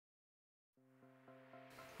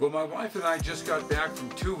Well, my wife and I just got back from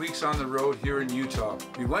 2 weeks on the road here in Utah.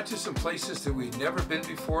 We went to some places that we'd never been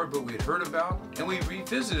before, but we'd heard about, and we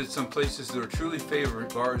revisited some places that are truly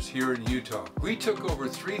favorite of ours here in Utah. We took over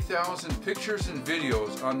 3,000 pictures and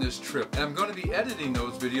videos on this trip, and I'm going to be editing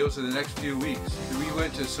those videos in the next few weeks. We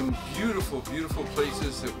went to some beautiful, beautiful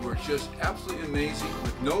places that were just absolutely amazing,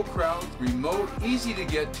 with no crowd, remote, easy to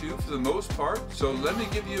get to for the most part. So let me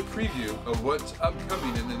give you a preview of what's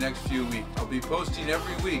upcoming in the next few weeks. I'll be posting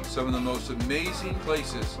every week some of the most amazing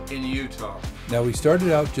places in Utah. Now, we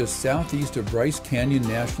started out just southeast of Bryce Canyon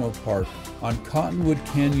National Park on Cottonwood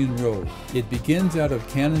Canyon Road. It begins out of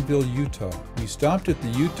Cannonville, Utah. We stopped at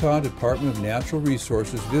the Utah Department of Natural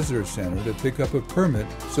Resources Visitor Center to pick up a permit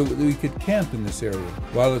so that we could camp in this area.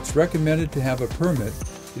 While it's recommended to have a permit,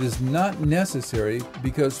 it is not necessary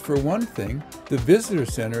because, for one thing, the visitor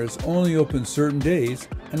center is only open certain days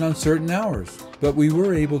and on certain hours. But we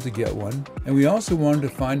were able to get one, and we also wanted to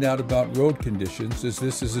find out about road conditions, as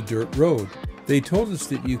this is a dirt road. They told us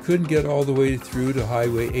that you couldn't get all the way through to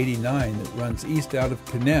Highway 89 that runs east out of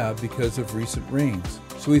Kanab because of recent rains.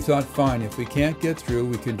 So we thought, fine, if we can't get through,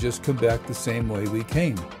 we can just come back the same way we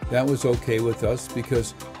came. That was okay with us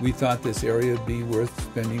because we thought this area would be worth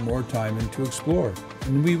spending more time in to explore,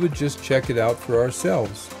 and we would just check it out for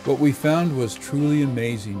ourselves. What we found was truly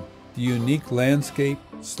amazing. The unique landscape,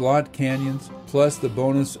 slot canyons, plus the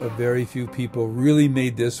bonus of very few people really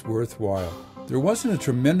made this worthwhile. There wasn't a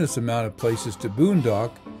tremendous amount of places to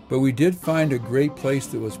boondock, but we did find a great place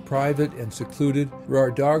that was private and secluded where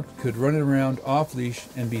our dog could run around off-leash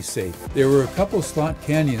and be safe. There were a couple slot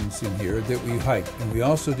canyons in here that we hiked, and we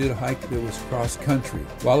also did a hike that was cross-country.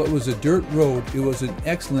 While it was a dirt road, it was in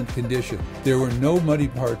excellent condition. There were no muddy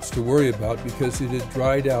parts to worry about because it had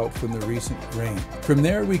dried out from the recent rain. From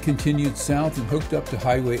there, we continued south and hooked up to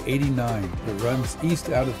Highway 89 that runs east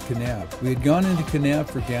out of Kanab. We had gone into Kanab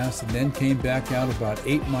for gas and then came back out about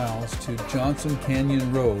 8 miles to Johnson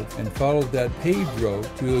Canyon Road and followed that paved road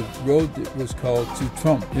to a road that was called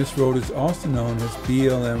Sutrump. This road is also known as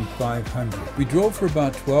BLM 500. We drove for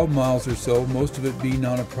about 12 miles or so, most of it being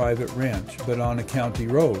on a private ranch, but on a county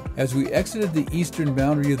road. As we exited the eastern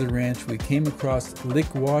boundary of the ranch, we came across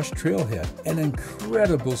Lick Wash Trailhead, an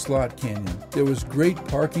incredible slot canyon. There was great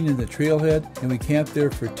parking in the trailhead, and we camped there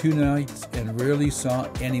for 2 nights and rarely saw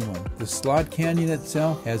anyone. The slot canyon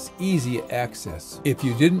itself has easy access. If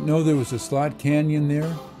you didn't know there was a slot canyon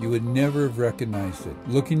there, you would never have recognized it.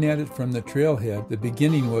 Looking at it from the trailhead, the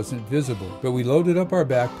beginning wasn't visible, but we loaded up our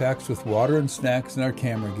backpacks with water and snacks and our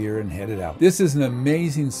camera gear and headed out. This is an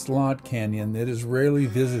amazing slot canyon that is rarely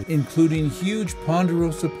visited, including huge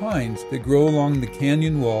ponderosa pines that grow along the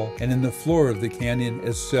canyon wall and in the floor of the canyon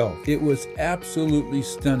itself. It was absolutely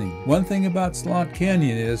stunning. One thing about Slot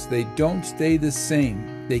Canyon is they don't stay the same.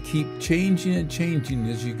 They keep changing and changing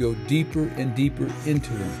as you go deeper and deeper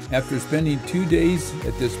into them. After spending 2 days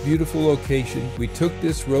at this beautiful location, we took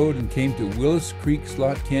this road and came to Willis Creek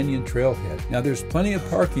Slot Canyon Trailhead. Now, there's plenty of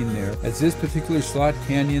parking there, as this particular slot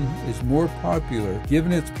canyon is more popular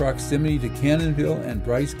given its proximity to Cannonville and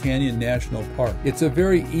Bryce Canyon National Park. It's a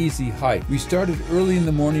very easy hike. We started early in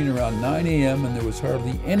the morning around 9 a.m. and there was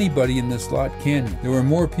hardly anybody in the Slot Canyon. There were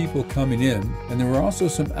more people coming in, and there were also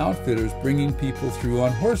some outfitters bringing people through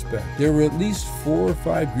on horseback. There were at least 4 or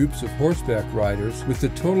 5 groups of horseback riders, with the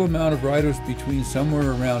total amount of riders between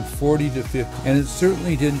somewhere around 40 to 50, and it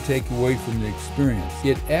certainly didn't take away from the experience.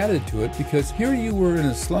 It added to it because here you were in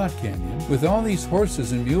a slot canyon with all these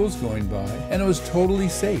horses and mules going by, and it was totally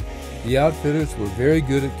safe. The outfitters were very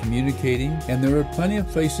good at communicating, and there were plenty of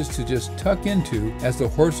places to just tuck into as the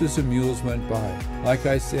horses and mules went by. Like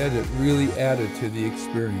I said, it really added to the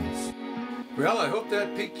experience. Well, I hope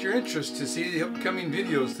that piqued your interest to see the upcoming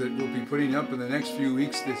videos that we'll be putting up in the next few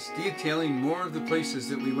weeks that's detailing more of the places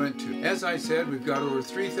that we went to. As I said, we've got over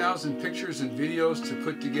 3,000 pictures and videos to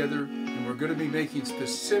put together, and we're going to be making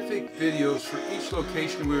specific videos for each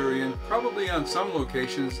location we were in. Probably on some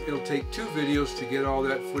locations, it'll take 2 videos to get all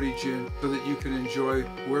that footage in so that you can enjoy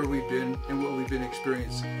where we've been and what we've been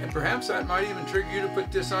experiencing. And perhaps that might even trigger you to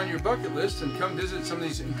put this on your bucket list and come visit some of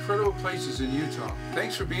these incredible places in Utah.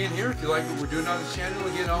 Thanks for being here. If you like what we're doing on the channel,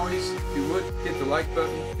 again, always, if you would, hit the like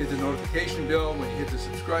button, hit the notification bell when you hit the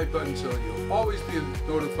subscribe button so you'll always be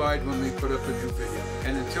notified when we put up a new video.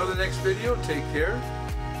 And until the next video, take care.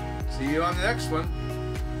 See you on the next one.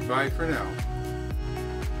 Bye for now.